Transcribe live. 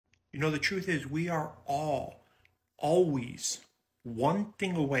The truth is we are all always one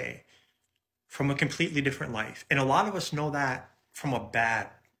thing away from a completely different life. And a lot of us know that from a bad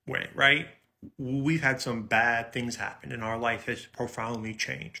way, right? We've had some bad things happen and our life has profoundly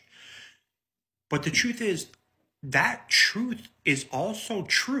changed. But the truth is, that truth is also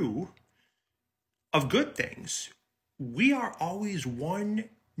true of good things. We are always one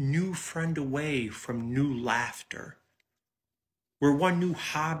new friend away from new laughter. We're one new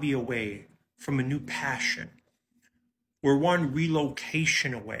hobby away from a new passion. We're one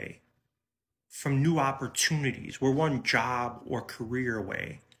relocation away from new opportunities. We're one job or career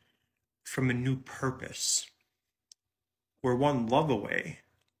away from a new purpose. We're one love away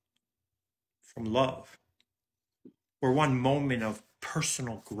from love. We're one moment of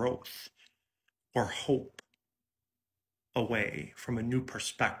personal growth or hope away from a new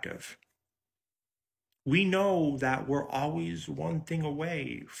perspective. We know that we're always one thing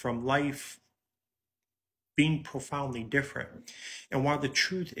away from life being profoundly different. And while the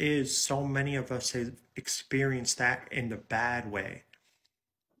truth is, so many of us have experienced that in the bad way,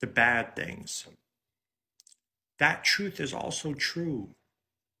 the bad things, that truth is also true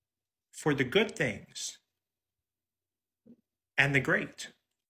for the good things and the great.